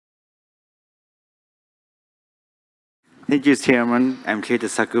Thank you, Chairman. I'm Keita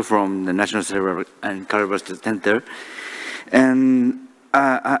Saku from the National Cerebral and Cardiovascular Center. And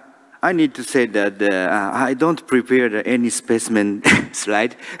I need to say that I don't prepare any specimen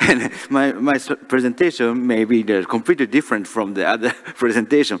slide, and my presentation may be completely different from the other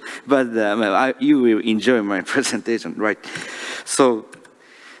presentation, but you will enjoy my presentation, right? So,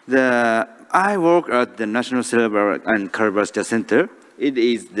 I work at the National Cerebral and Cardiovascular Center. It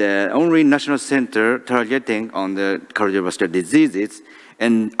is the only national center targeting on the cardiovascular diseases.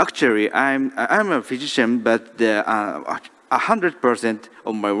 And actually, I'm a physician, but 100%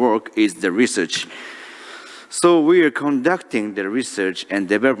 of my work is the research. So we are conducting the research and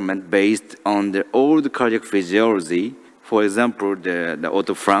development based on the old cardiac physiology. For example, the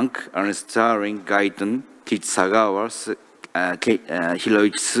Otto Frank, Ernest Starling, Guyton, Keita Sagawa,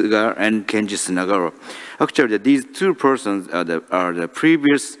 Hiroichi Suga, and Kenji Sunagara. Actually, these two persons are the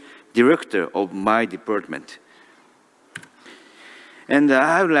previous director of my department. And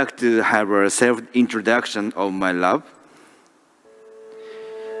I would like to have a self-introduction of my lab.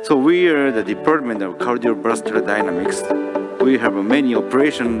 So we are the Department of Cardiovascular Dynamics. We have a many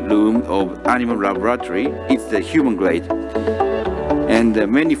operation room of animal laboratory. It's the human grade. And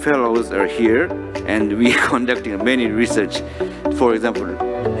many fellows are here, and we are conducting many research. For example,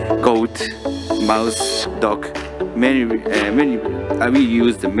 goat, mouse, dog. We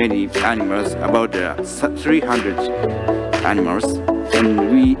use many animals, about 300 animals, and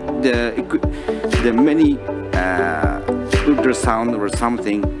the many ultrasound or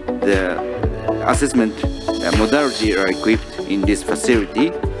something, the assessment modality are equipped in this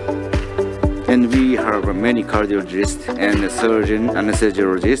facility. And we have many cardiologists and surgeon,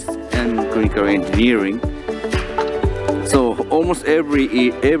 anesthesiologists, and clinical engineering. So almost every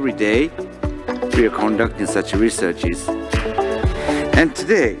day, we are conducting such researches. And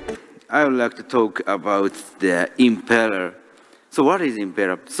today, I would like to talk about the impeller. So what is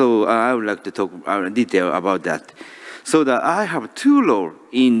impeller? So I would like to talk in detail about that. So I have two roles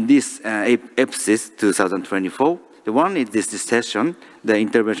in this APCIS 2024. The one is this session, the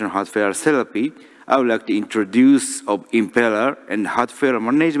interventional heart failure therapy. I would like to introduce of impeller and heart failure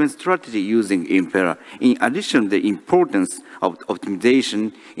management strategy using impeller. In addition, the importance of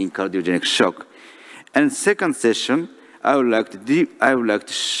optimization in cardiogenic shock. And second session, I would like to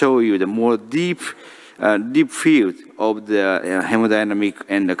show you the more deep field of the hemodynamic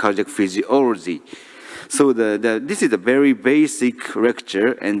and the cardiac physiology. So this is a very basic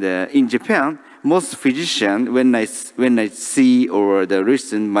lecture, and in Japan, most physicians, when I see or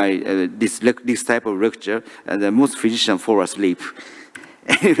listen this type of lecture, most physicians fall asleep.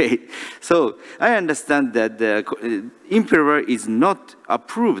 Anyway, so I understand that the impeller is not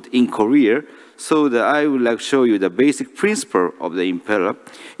approved in Korea. So I would like to show you the basic principle of the impeller.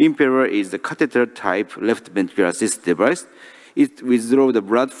 Impeller is the catheter type left ventricular assist device. It withdraws the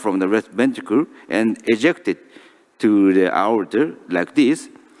blood from the left ventricle and ejects it to the aorta like this.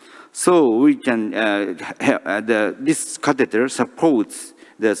 So we can this catheter supports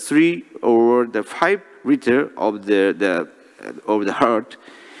the 3 or the 5 liter of the heart.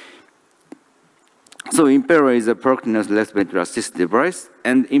 So impeller is a percutaneous left ventricular assist device,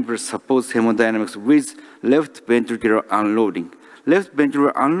 and impeller supports hemodynamics with left ventricular unloading. Left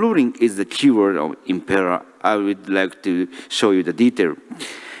ventricular unloading is the keyword of impeller. I would like to show you the detail.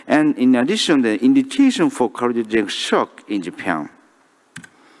 And in addition, the indication for cardiogenic shock in Japan.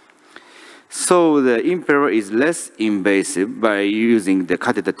 So the impeller is less invasive by using the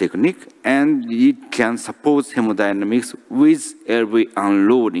catheter technique, and it can support hemodynamics with LV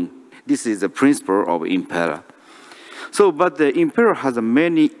unloading. This is the principle of impeller. So, but the impeller has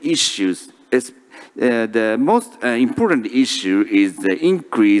many issues. The most important issue is the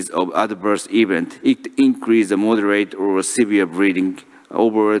increase of adverse event. It increases the moderate or severe bleeding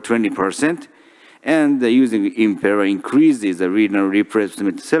over 20%. And using impeller increases the renal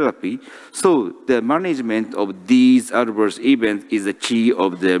replacement therapy. So the management of these adverse events is the key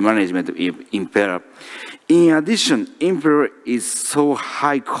of the management of impeller. In addition, impeller is so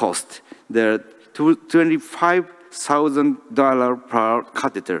high cost. There are $25,000 per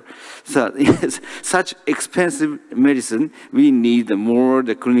catheter. So such expensive medicine, we need more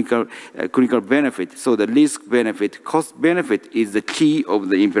the clinical benefit. So the risk benefit, cost benefit is the key of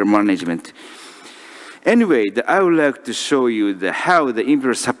the impeller management. Anyway, I would like to show you how the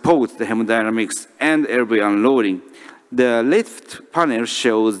impeller supports the hemodynamics and LV unloading. The left panel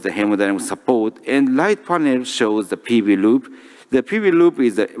shows the hemodynamic support, and right panel shows the PV loop. The PV loop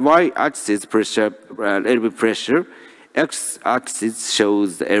is the y-axis pressure, LV pressure. X-axis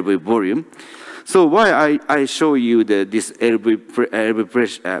shows the LV volume. So why I show you this LV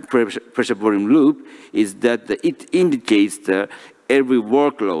pressure volume loop is that it indicates the LV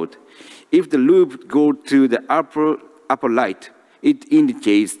workload. If the loop go to the upper light, it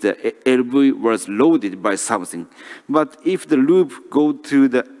indicates the LV was loaded by something. But if the loop go to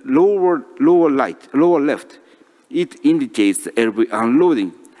the lower left, it indicates the LV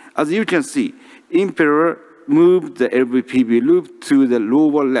unloading. As you can see, Emperor moved the LV-PV loop to the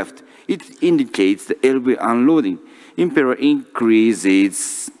lower left. It indicates the LV unloading. Emperor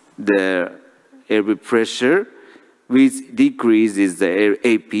increases the LV pressure, which decreases the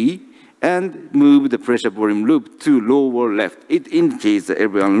AP, and move the pressure volume loop to lower left. It indicates the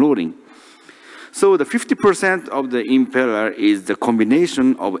LV unloading. So the 50% of the impeller is the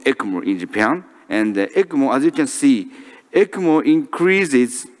combination of ECMO in Japan, and the ECMO, as you can see, ECMO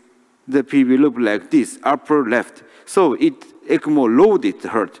increases the PV loop like this, upper left. So ECMO loaded the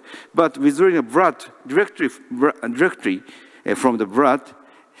heart, but withdrawing a blood directly from the blood,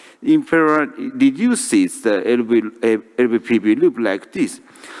 impeller reduces the LV-PV loop like this.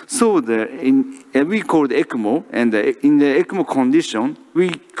 So we call the ECMO, and in the ECMO condition, we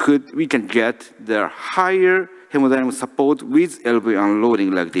can get the higher hemodynamic support with LV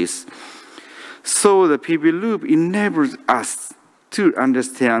unloading like this. So the PV loop enables us to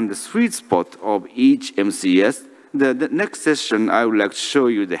understand the sweet spot of each MCS. The next session, I would like to show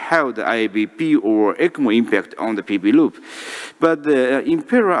you how the IABP or ECMO impact on the PV loop. But the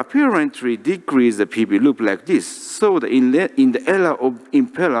impeller apparently decrease the PV loop like this. So in the era of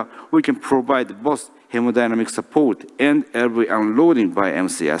impeller, we can provide both hemodynamic support and LV unloading by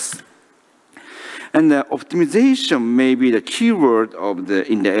MCS. And the optimization may be the keyword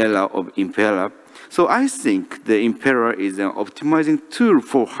in the era of impeller. So I think the impeller is an optimizing tool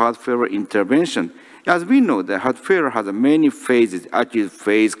for heart failure intervention. As we know, the heart failure has many phases: acute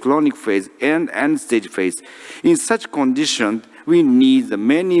phase, chronic phase, and end-stage phase. In such conditions, we need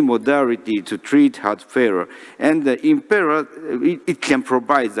many modalities to treat heart failure. And the impeller, it can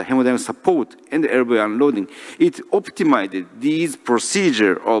provide the hemodynamic support and the LV unloading. It optimizes these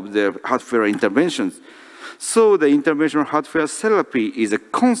procedures of the heart failure interventions. So the interventional heart failure therapy is a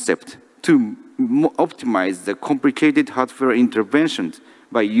concept to optimize the complicated heart failure interventions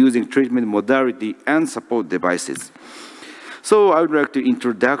by using treatment modality and support devices. So I would like to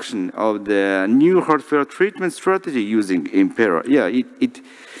introduction of the new heart failure treatment strategy using impeller. Yeah,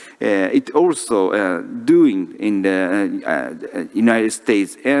 it also doing in the United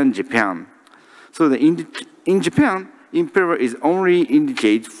States and Japan. So in Japan, impeller is only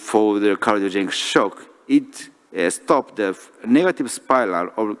indicated for the cardiogenic shock. It stops the negative spiral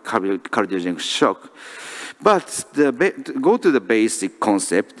of cardiogenic shock. But go to the basic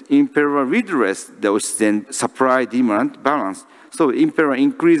concept, impeller redress the oxygen supply-demand balance. So impeller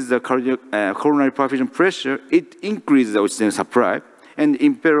increases the coronary perfusion pressure, it increases the oxygen supply, and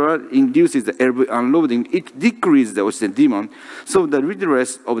impeller induces the LV unloading, it decreases the oxygen demand. So the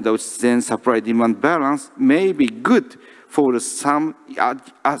redress of the oxygen supply-demand balance may be good for some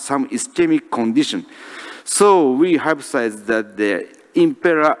ischemic condition. So we hypothesize that the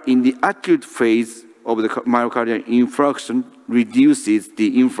impeller in the acute phase of the myocardial infarction reduces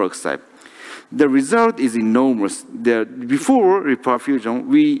the influx type. The result is enormous. Before reperfusion,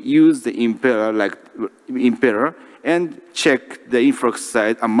 we use the impeller and check the influx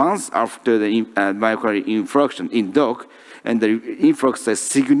size a month after the myocardial infarction in dog, and the influx size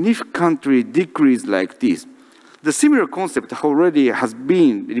significantly decreased like this. The similar concept already has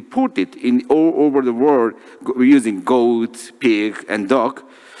been reported all over the world using goat, pig, and dog.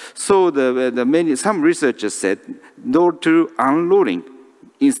 So some researchers said door to unloading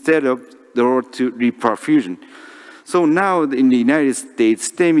instead of door to reperfusion. So now in the United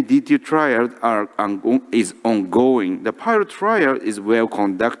States, STEMI-DTU trial is ongoing. The pilot trial is well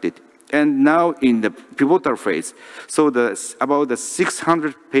conducted, and now in the pivotal phase. So about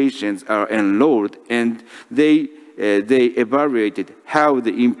 600 patients are enrolled, and they evaluated how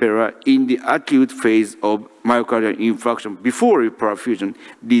the impeller in the acute phase of myocardial infarction before reperfusion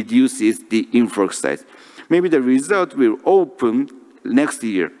reduces the influx size. Maybe the result will open next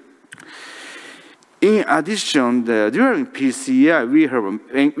year. In addition, during PCI,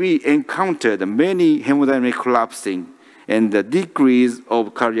 we encountered many hemodynamic collapsing and the decrease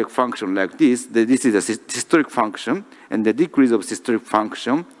of cardiac function like this. This is a systolic function, and the decrease of systolic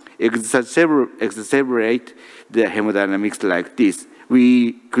function exacerbate the hemodynamics like this.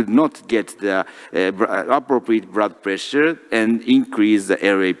 We could not get the appropriate blood pressure and increase the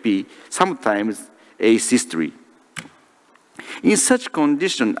LAP, sometimes asystole. In such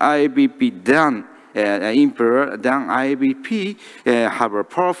condition, IABP done Emperor than IABP have a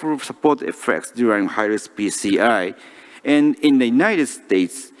powerful support effects during high-risk PCI. And in the United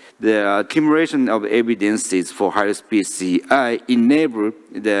States, the accumulation of evidences for high-risk PCI enable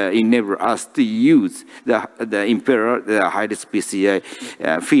us to use the Emperor, the high-risk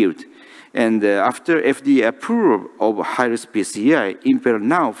PCI field. And after FDA approval of high-risk PCI, Emperor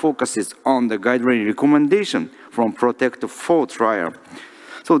now focuses on the guideline recommendation from PROTECT 4 trial.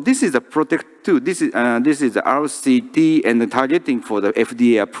 So this is a PROTECT 2. This is the RCT and the targeting for the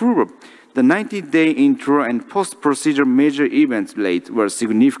FDA approval. The 90-day intro and post-procedure major events rate were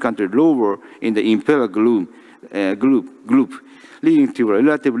significantly lower in the Impeller group, leading to a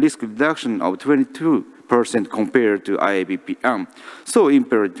relative risk reduction of 22% compared to IABP. So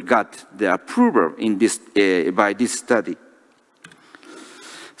Impeller got the approval in this, by this study.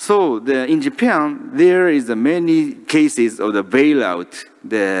 So in Japan, there is many cases of the bailout.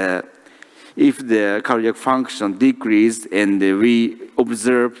 If the cardiac function decreased and we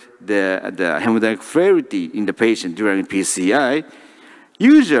observed the hemodynamic frailty in the patient during PCI,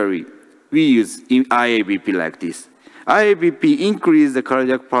 usually we use IABP like this. IABP increased the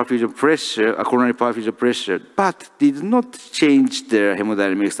cardiac perfusion pressure, coronary perfusion pressure, but did not change the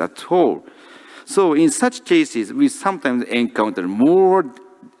hemodynamics at all. So in such cases, we sometimes encounter more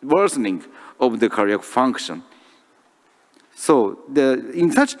worsening of the cardiac function. So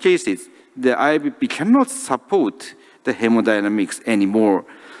in such cases, the IABP cannot support the hemodynamics anymore.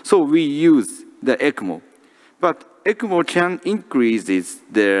 So we use the ECMO. But ECMO can increase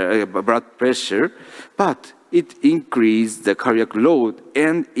the blood pressure, but it increases the cardiac load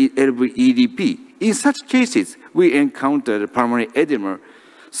and EDP. In such cases, we encounter the pulmonary edema.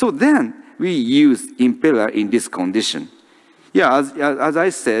 So then we use Impeller in this condition. Yeah, as I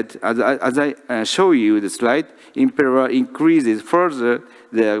said, as I show you the slide, Impeller increases further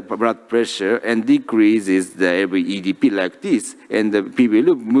the blood pressure and decreases the EDP like this, and the PV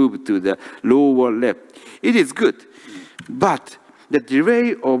loop moves to the lower left. It is good, but the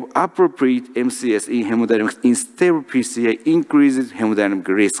delay of appropriate MCS in hemodynamics in stable PCI increases hemodynamic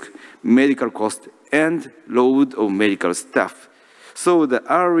risk, medical cost, and load of medical staff. So the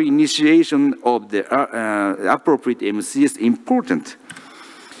early initiation of the appropriate MCS is important.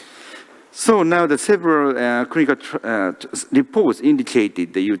 So now the several clinical reports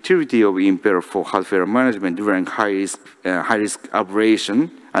indicated the utility of Impeller for heart failure management during high-risk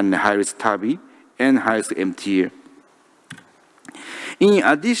ablation and high-risk TAVI and high-risk MTA. In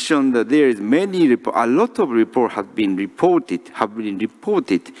addition, there is a lot of reports have been reported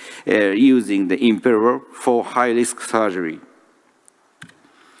using the Impeller for high-risk surgery.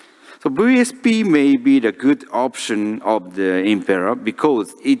 So VSP may be the good option of the Impeller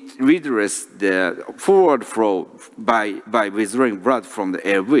because it redresses the forward flow by withdrawing blood from the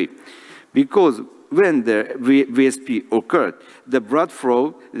LV. Because when the VSP occurred, the blood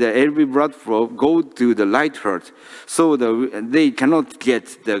flow, the LV blood flow, goes to the right heart, so they cannot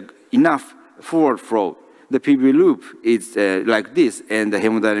get enough forward flow. The PV loop is like this, and the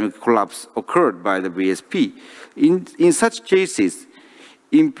hemodynamic collapse occurred by the VSP. In such cases,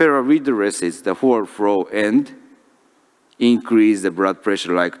 Impeller redresses the forward flow and increase the blood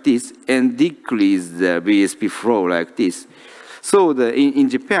pressure like this and decrease the VSP flow like this. So in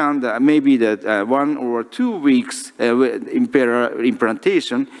Japan, maybe 1 or 2 weeks Impeller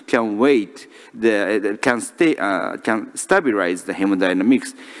implantation can wait, can stabilize the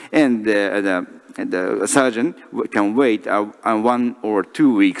hemodynamics, and the surgeon can wait 1 or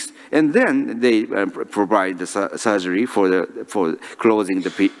 2 weeks, and then they provide the surgery for closing the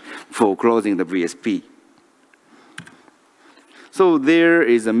VSP. So there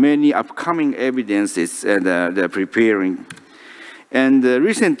is many upcoming evidences they're preparing. And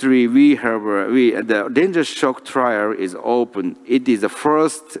recently, the danger shock trial is open. It is the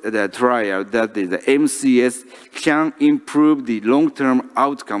first trial that the MCS can improve the long-term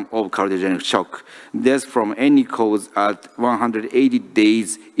outcome of cardiogenic shock. Death from any cause at 180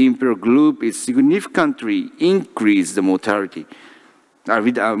 days. Impeller group is significantly increase the mortality.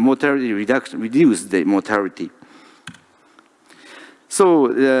 Reduce the mortality. So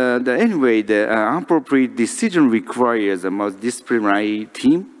anyway, the appropriate decision requires a multidisciplinary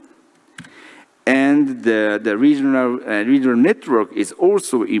team, and the regional network is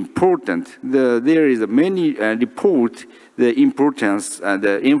also important. There is many report the importance,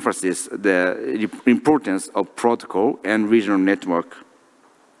 the emphasis, the importance of protocol and regional network.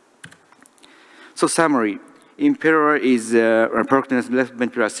 So summary. Impeller is a percutaneous left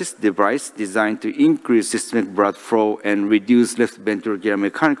ventricular assist device designed to increase systemic blood flow and reduce left ventricular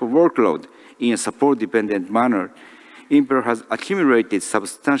mechanical workload in a support-dependent manner. Imperial has accumulated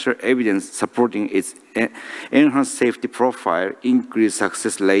substantial evidence supporting its enhanced safety profile, increased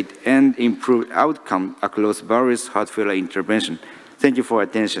success rate, and improved outcome across various heart failure interventions. Thank you for your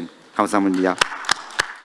attention. 감사합니다.